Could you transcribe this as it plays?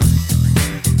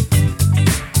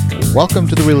Welcome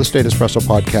to the Real Estate Espresso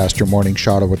Podcast, your morning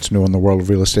shot of what's new in the world of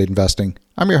real estate investing.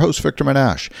 I'm your host, Victor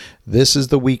Menashe. This is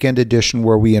the weekend edition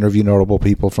where we interview notable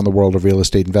people from the world of real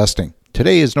estate investing.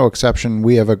 Today is no exception.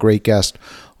 We have a great guest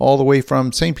all the way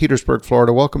from St. Petersburg,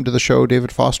 Florida. Welcome to the show,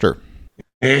 David Foster.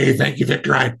 Hey, thank you,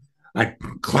 Victor. I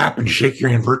clap and shake your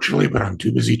hand virtually, but I'm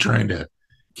too busy trying to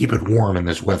keep it warm in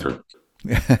this weather.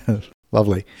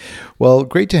 Lovely. Well,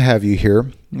 great to have you here.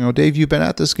 You know, Dave, you've been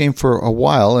at this game for a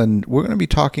while, and we're going to be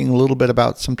talking a little bit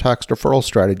about some tax deferral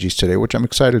strategies today, which I'm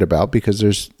excited about because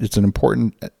it's an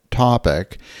important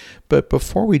topic. But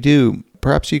before we do,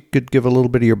 perhaps you could give a little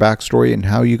bit of your backstory and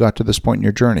how you got to this point in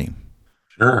your journey.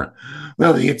 Sure.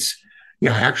 Well,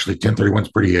 actually 1031 is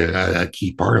pretty a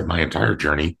key part of my entire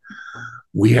journey.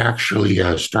 We actually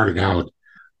started out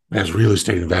as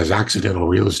accidental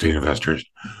real estate investors,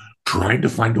 trying to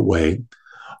find a way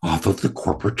off of the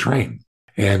corporate train.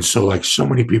 And so, like so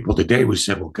many people today, we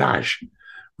said, well, gosh,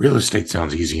 real estate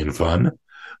sounds easy and fun.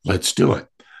 Let's do it.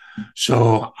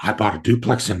 So I bought a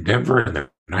duplex in Denver in the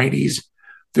 90s,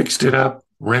 fixed it up,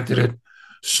 rented it,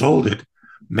 sold it,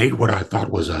 made what I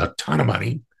thought was a ton of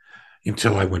money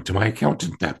until I went to my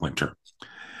accountant that winter.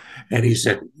 And he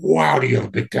said, wow, do you have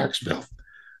a big tax bill?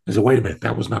 I said, wait a minute,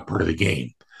 that was not part of the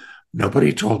game.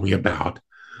 Nobody told me about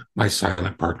my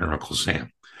silent partner, Uncle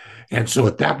Sam. And so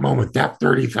at that moment, that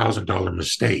 $30,000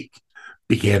 mistake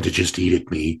began to just eat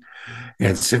at me.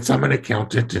 And since I'm an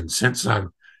accountant and since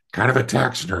I'm kind of a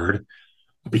tax nerd,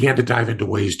 I began to dive into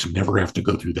ways to never have to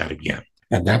go through that again.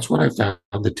 And that's when I found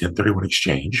the 1031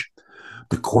 exchange,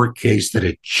 the court case that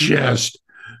had just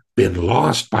been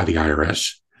lost by the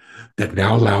IRS that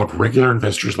now allowed regular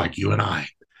investors like you and I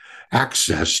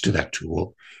access to that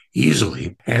tool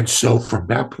easily. And so from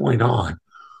that point on,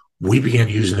 we began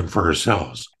using them for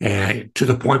ourselves, and to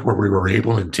the point where we were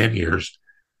able in 10 years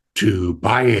to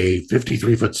buy a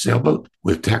 53-foot sailboat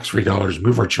with tax-free dollars,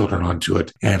 move our children onto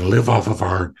it, and live off of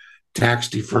our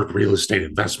tax-deferred real estate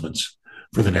investments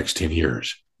for the next 10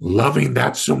 years. Loving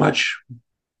that so much,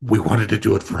 we wanted to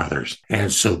do it for others.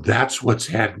 And so that's what's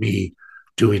had me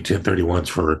doing 1031s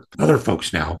for other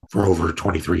folks now for over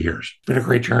 23 years. It's been a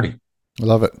great journey. I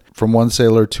love it. From one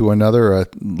sailor to another. I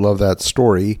love that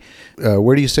story.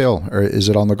 Where do you sail? Or is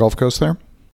it on the Gulf Coast there?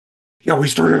 Yeah, we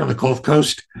started on the Gulf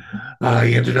Coast.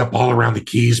 Ended up all around the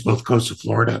Keys, both coasts of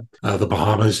Florida, the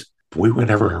Bahamas. We went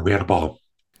everywhere. We had a ball.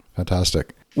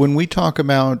 Fantastic. When we talk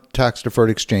about tax-deferred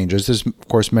exchanges, there's, of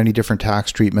course, many different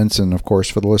tax treatments. And, of course,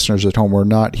 for the listeners at home, we're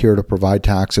not here to provide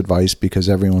tax advice because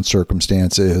everyone's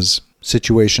circumstance is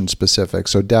situation specific.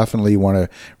 So definitely you want to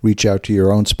reach out to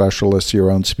your own specialists,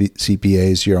 your own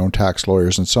CPAs, your own tax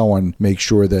lawyers, and so on. Make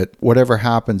sure that whatever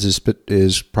happens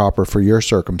is proper for your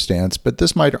circumstance. But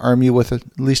this might arm you with at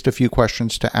least a few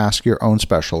questions to ask your own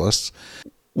specialists.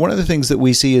 One of the things that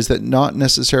we see is that not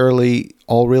necessarily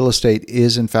all real estate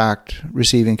is, in fact,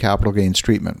 receiving capital gains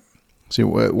treatment. So you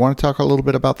want to talk a little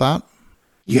bit about that?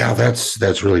 Yeah,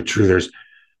 that's really true.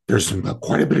 There's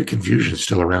quite a bit of confusion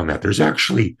still around that. There's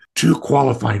actually two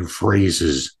qualifying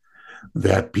phrases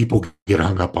that people get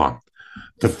hung up on.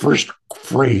 The first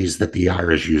phrase that the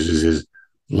IRS uses is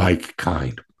like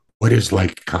kind. What is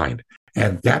like kind?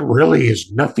 And that really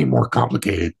is nothing more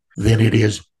complicated than it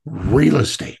is real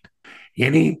estate.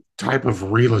 Any type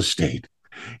of real estate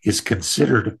is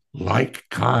considered like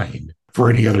kind for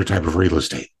any other type of real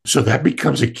estate. So that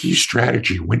becomes a key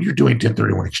strategy when you're doing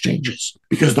 1031 exchanges,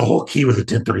 because the whole key with a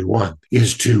 1031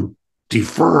 is to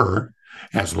defer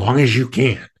as long as you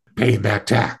can paying that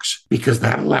tax, because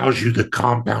that allows you the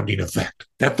compounding effect.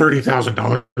 That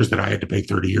 $30,000 that I had to pay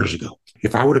 30 years ago,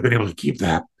 if I would have been able to keep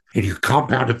that and you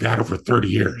compounded that over 30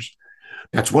 years,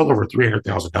 that's well over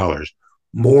 $300,000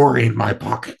 more in my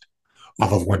pocket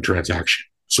off of one transaction.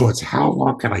 So it's how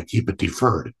long can I keep it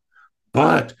deferred?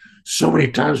 But so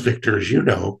many times, Victor, as you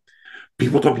know,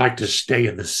 people don't like to stay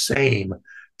in the same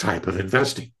type of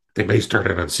investing. They may start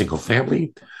out on single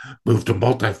family, move to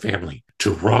multifamily,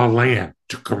 to raw land,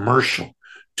 to commercial,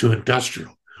 to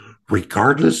industrial.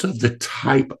 Regardless of the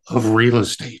type of real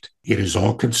estate, it is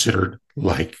all considered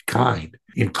like kind,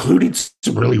 including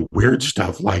some really weird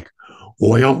stuff like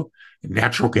oil,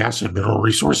 natural gas, and mineral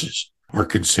resources are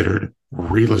considered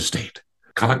real estate.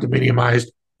 Condominiumized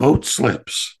boat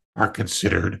slips are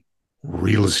considered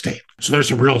real estate. So there's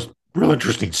some real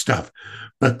interesting stuff.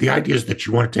 But the ideas that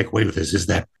you want to take away with this is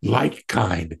that like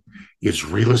kind is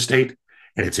real estate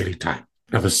and it's any type.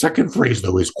 Now, the second phrase,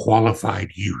 though, is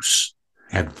qualified use.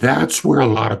 And that's where a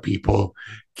lot of people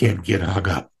can get hung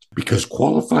up, because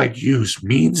qualified use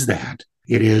means that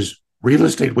it is real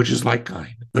estate, which is like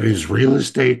kind, but it is real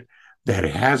estate that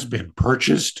has been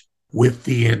purchased with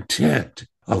the intent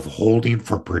of holding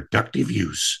for productive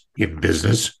use in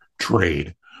business,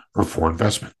 trade, or for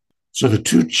investment. So the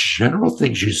two general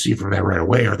things you see from that right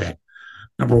away are that,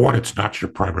 number one, it's not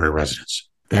your primary residence.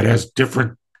 That has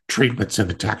different treatments in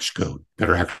the tax code that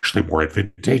are actually more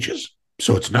advantageous.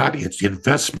 So it's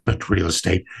investment real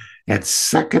estate. And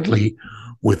secondly,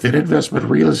 within investment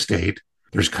real estate,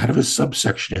 there's kind of a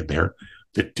subsection in there,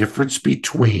 the difference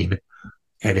between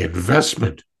an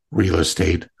investment real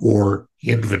estate or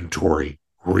inventory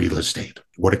real estate.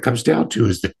 What it comes down to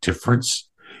is the difference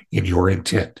in your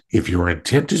intent. If your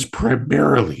intent is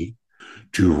primarily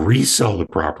to resell the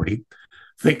property,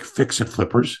 think fix and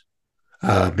flippers,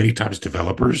 many times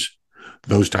developers,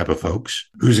 those type of folks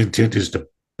whose intent is to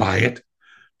buy it,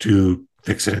 to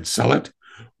fix it and sell it,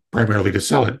 primarily to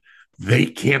sell it, they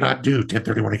cannot do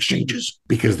 1031 exchanges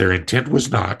because their intent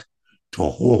was not to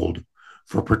hold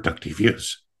for productive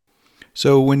use.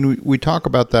 So when we talk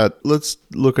about that, let's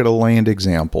look at a land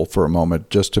example for a moment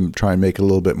just to try and make it a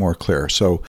little bit more clear.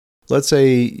 So let's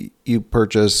say you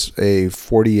purchase a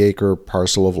 40-acre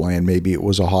parcel of land, maybe it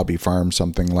was a hobby farm,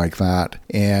 something like that,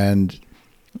 and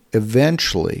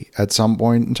eventually, at some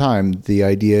point in time, the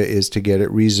idea is to get it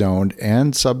rezoned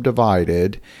and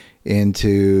subdivided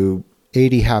into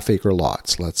 80 half-acre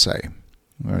lots, let's say.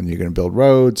 And you're going to build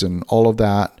roads and all of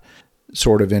that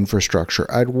sort of infrastructure.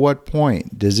 At what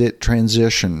point does it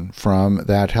transition from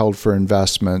that held for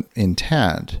investment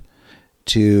intent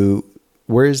to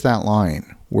where is that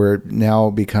line where it now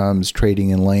becomes trading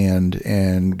in land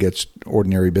and gets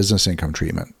ordinary business income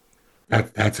treatment?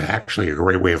 That's actually a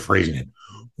great way of phrasing it.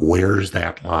 Where's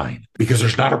that line? Because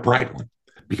there's not a bright one.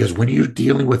 Because when you're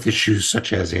dealing with issues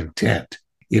such as intent,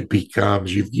 it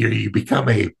becomes, you become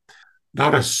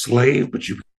not a slave, but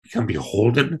you become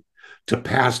beholden to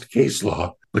past case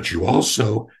law, but you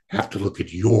also have to look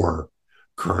at your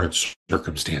current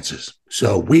circumstances.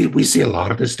 So we see a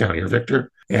lot of this down here,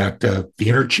 Victor, at the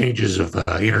interchanges of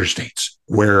interstates,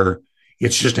 where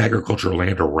it's just agricultural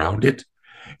land around it.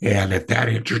 And at that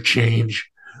interchange,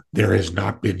 there has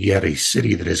not been yet a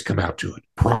city that has come out to it.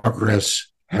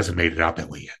 Progress hasn't made it out that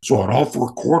way yet. So on all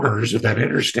four corners of that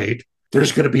interstate,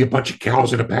 there's going to be a bunch of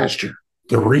cows in a pasture.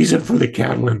 The reason for the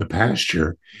cattle in the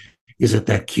pasture is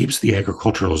that keeps the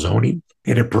agricultural zoning,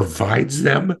 and it provides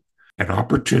them an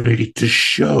opportunity to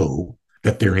show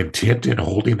that their intent in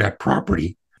holding that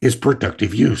property is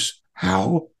productive use.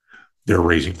 How? They're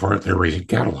raising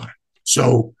cattle on it.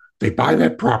 So they buy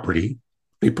that property,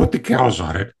 they put the cows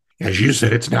on it. As you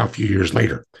said, it's now a few years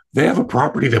later. They have a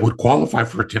property that would qualify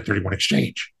for a 1031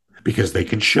 exchange because they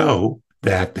can show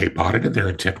that they bought it and their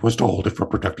intent was to hold it for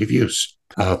productive use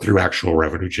through actual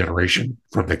revenue generation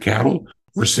from the cattle,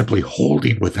 or simply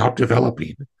holding without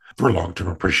developing for long-term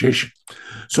appreciation.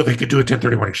 So they could do a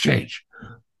 1031 exchange.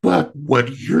 But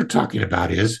what you're talking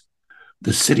about is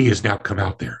the city has now come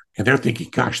out there and they're thinking,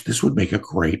 gosh, this would make a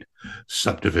great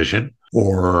subdivision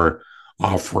or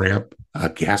off-ramp, a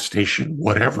gas station,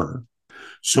 whatever.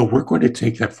 So we're going to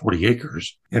take that 40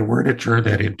 acres and we're going to turn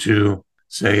that into,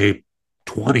 say,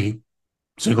 20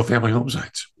 single-family home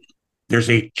sites. There's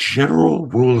a general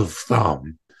rule of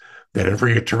thumb that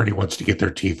every attorney wants to get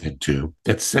their teeth into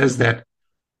that says that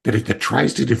it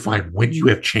tries to define when you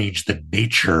have changed the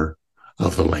nature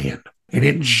of the land. And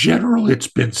in general, it's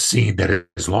been seen that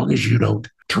as long as you don't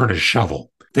turn a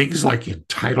shovel, things like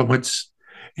entitlements,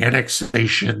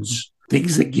 annexations,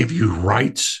 things that give you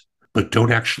rights but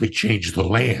don't actually change the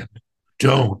land,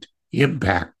 don't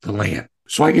impact the land.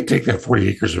 So I could take that 40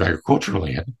 acres of agricultural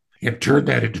land and turn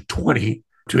that into 20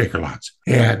 2-acre lots.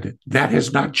 And that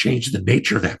has not changed the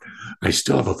nature of that. I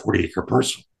still have a 40-acre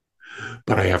parcel,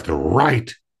 but I have the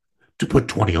right to put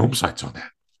 20 home sites on that.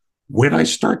 When I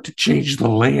start to change the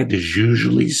land is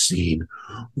usually seen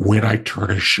when I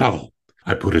turn a shovel.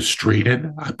 I put a street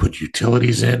in, I put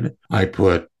utilities in, I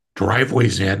put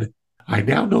driveways in. I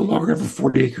now no longer have a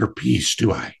 40-acre piece,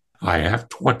 do I? I have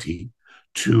 20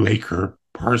 2-acre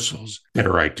parcels that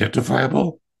are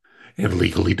identifiable and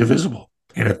legally divisible.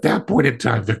 And at that point in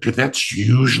time, Victor, that's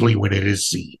usually when it is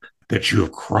seen that you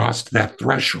have crossed that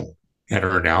threshold and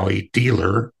are now a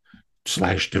dealer /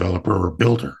 developer or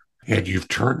builder. And you've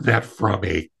turned that from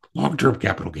a long-term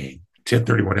capital gain,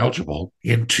 1031 eligible,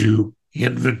 into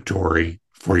inventory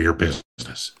for your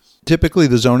business. Typically,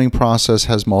 the zoning process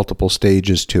has multiple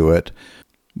stages to it.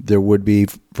 There would be,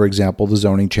 for example, the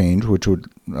zoning change, which would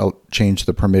change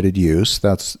the permitted use.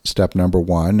 That's step number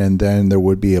one. And then there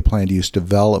would be a planned use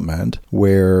development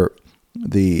where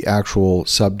the actual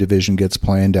subdivision gets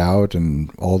planned out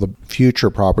and all the future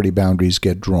property boundaries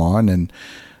get drawn. And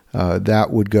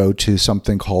that would go to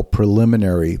something called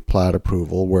preliminary plat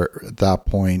approval, where at that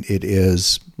point it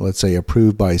is, let's say,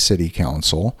 approved by City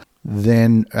Council.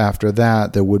 Then after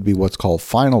that, there would be what's called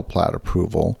final plat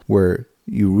approval, where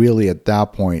you really at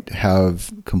that point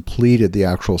have completed the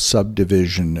actual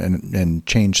subdivision and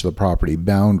changed the property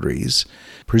boundaries.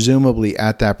 Presumably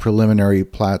at that preliminary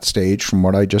plat stage, from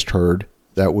what I just heard,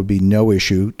 that would be no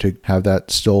issue to have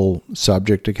that still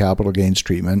subject to capital gains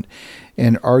treatment.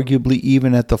 And arguably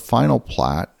even at the final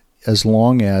plat, as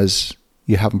long as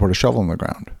you haven't put a shovel in the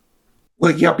ground.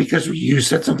 Well, yeah, because you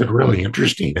said something really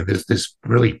interesting, and this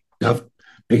really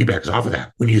piggybacks off of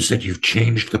that. When you said you've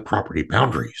changed the property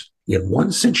boundaries, in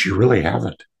one sense, you really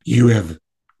haven't. You have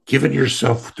given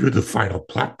yourself through the final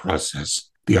plat process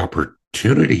the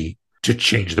opportunity to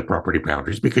change the property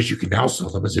boundaries because you can now sell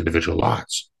them as individual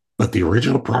lots. But the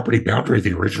original property boundary,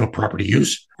 the original property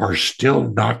use are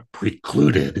still not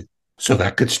precluded. So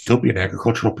that could still be an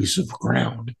agricultural piece of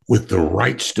ground with the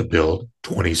rights to build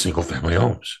 20 single-family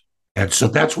homes. And so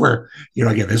that's where,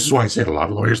 again, this is why I said a lot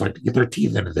of lawyers like to get their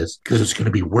teeth into this because it's going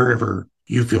to be wherever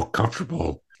you feel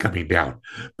comfortable coming down.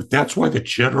 But that's why the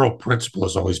general principle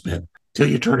has always been, till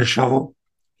you turn a shovel,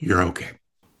 you're okay.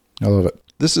 I love it.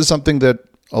 This is something that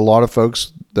a lot of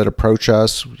folks that approach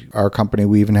us, our company,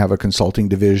 we even have a consulting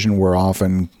division where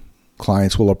often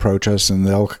clients will approach us and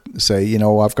they'll say,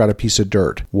 I've got a piece of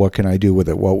dirt. What can I do with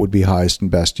it? What would be highest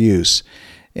and best use?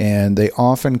 And they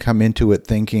often come into it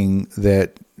thinking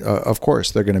that, of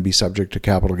course, they're going to be subject to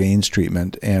capital gains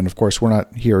treatment. And of course, we're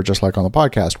not here, just like on the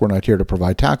podcast, we're not here to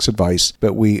provide tax advice,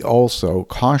 but we also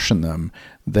caution them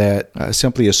that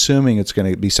simply assuming it's going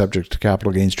to be subject to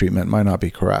capital gains treatment might not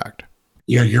be correct.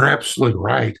 Yeah, you're absolutely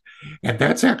right. And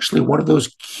that's actually one of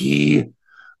those key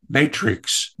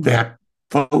matrix that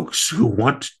folks who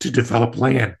want to develop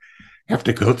land have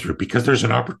to go through because there's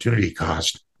an opportunity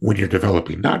cost when you're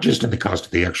developing, not just in the cost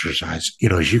of the exercise.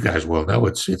 As you guys well know,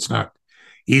 it's not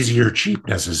easy or cheap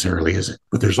necessarily, is it?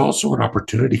 But there's also an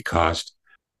opportunity cost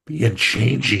in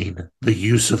changing the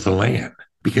use of the land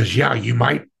because, yeah, you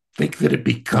might think that it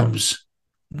becomes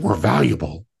more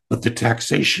valuable, but the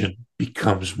taxation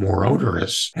becomes more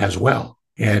onerous as well.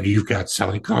 And you've got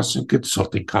selling costs and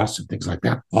consulting costs and things like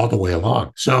that all the way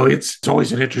along. So it's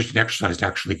always an interesting exercise to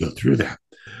actually go through that.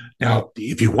 Now,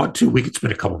 if you want to, we could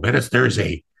spend a couple minutes. There is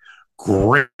a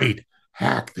great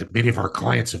hack that many of our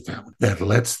clients have found that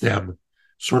lets them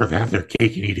sort of have their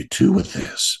cake and eat it too with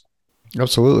this.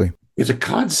 Absolutely. It's a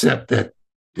concept that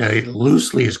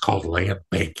loosely is called land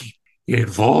banking. It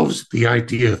involves the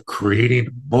idea of creating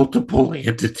multiple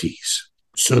entities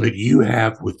so that you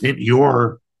have within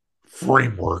your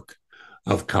framework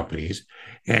of companies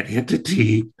an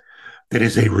entity that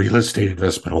is a real estate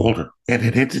investment holder and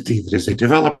an entity that is a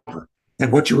developer.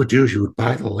 And what you would do is you would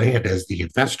buy the land as the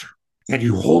investor and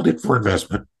you hold it for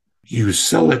investment. You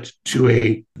sell it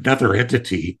to another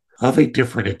entity of a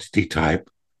different entity type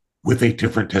with a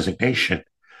different designation.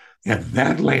 And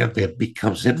that land then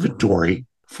becomes inventory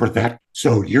for that.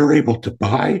 So you're able to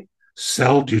buy,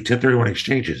 sell, do 1031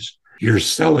 exchanges. You're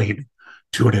selling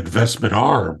to an investment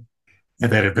arm,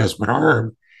 and that investment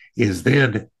arm is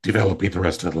then developing the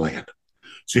rest of the land.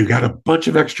 So you've got a bunch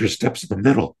of extra steps in the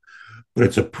middle, but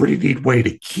it's a pretty neat way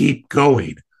to keep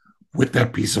going with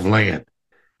that piece of land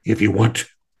if you want to,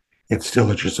 and still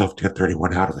let yourself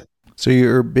 1031 out of it. So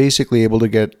you're basically able to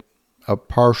get a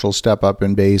partial step up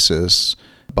in basis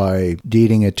by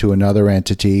deeding it to another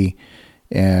entity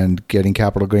and getting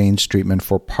capital gains treatment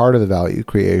for part of the value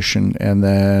creation. And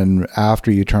then after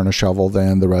you turn a shovel,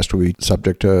 then the rest will be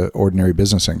subject to ordinary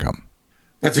business income.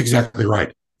 That's exactly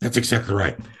right. That's exactly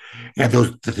right. And the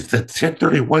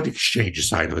 1031 exchange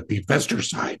side of it, the investor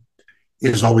side,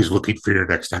 is always looking for your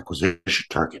next acquisition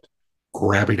target,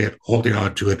 grabbing it, holding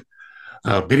on to it.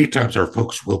 Many times our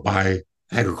folks will buy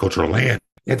agricultural land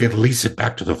and then lease it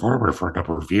back to the farmer for a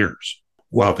number of years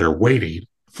while they're waiting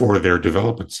for their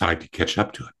development side to catch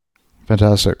up to it.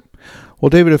 Fantastic. Well,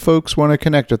 David, if folks want to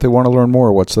connect, if they want to learn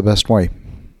more, what's the best way?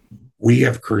 We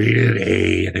have created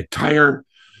an entire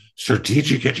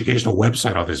strategic educational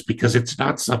website on this because it's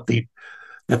not something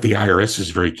that the IRS is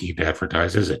very keen to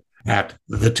advertise, is it? At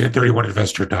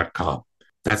the1031investor.com.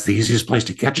 That's the easiest place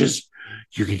to catch us.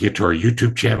 You can get to our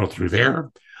YouTube channel through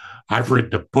there. I've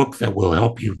written a book that will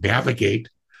help you navigate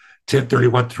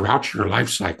 1031 throughout your life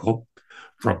cycle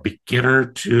from beginner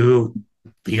to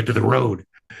the end of the road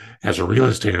as a real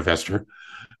estate investor,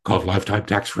 called Lifetime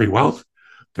Tax-Free Wealth,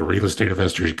 the Real Estate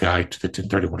Investor's Guide to the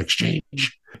 1031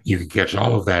 Exchange. You can catch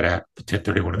all of that at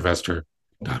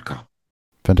the1031investor.com.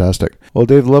 Fantastic. Well,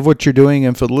 Dave, love what you're doing.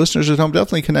 And for the listeners at home,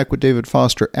 definitely connect with David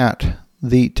Foster at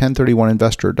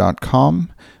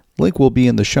the1031investor.com. Link will be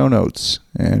in the show notes.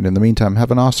 And in the meantime,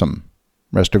 have an awesome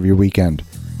rest of your weekend.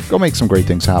 Go make some great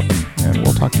things happen, and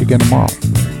we'll talk to you again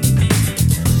tomorrow.